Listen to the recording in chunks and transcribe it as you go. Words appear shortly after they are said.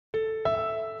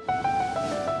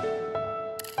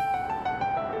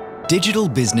Digital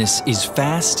business is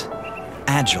fast,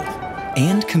 agile,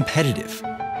 and competitive.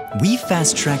 We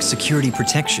fast-track security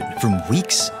protection from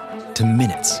weeks to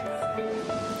minutes.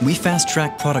 We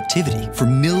fast-track productivity for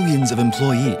millions of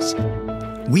employees.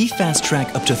 We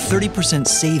fast-track up to 30%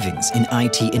 savings in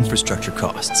IT infrastructure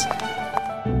costs.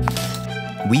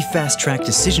 We fast-track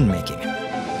decision-making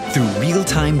through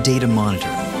real-time data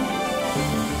monitoring.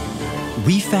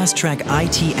 We fast-track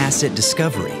IT asset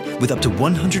discovery with up to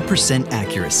 100%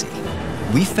 accuracy.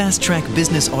 We fast-track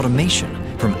business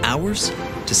automation from hours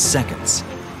to seconds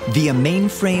via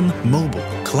mainframe, mobile,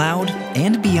 cloud,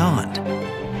 and beyond.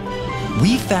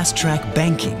 We fast-track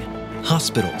banking,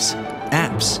 hospitals,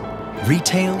 apps,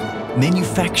 retail,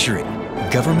 manufacturing,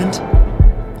 government,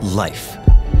 life.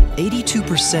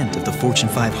 82% of the Fortune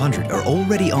 500 are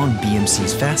already on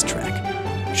BMC's Fast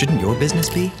Track. Shouldn't your business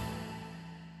be?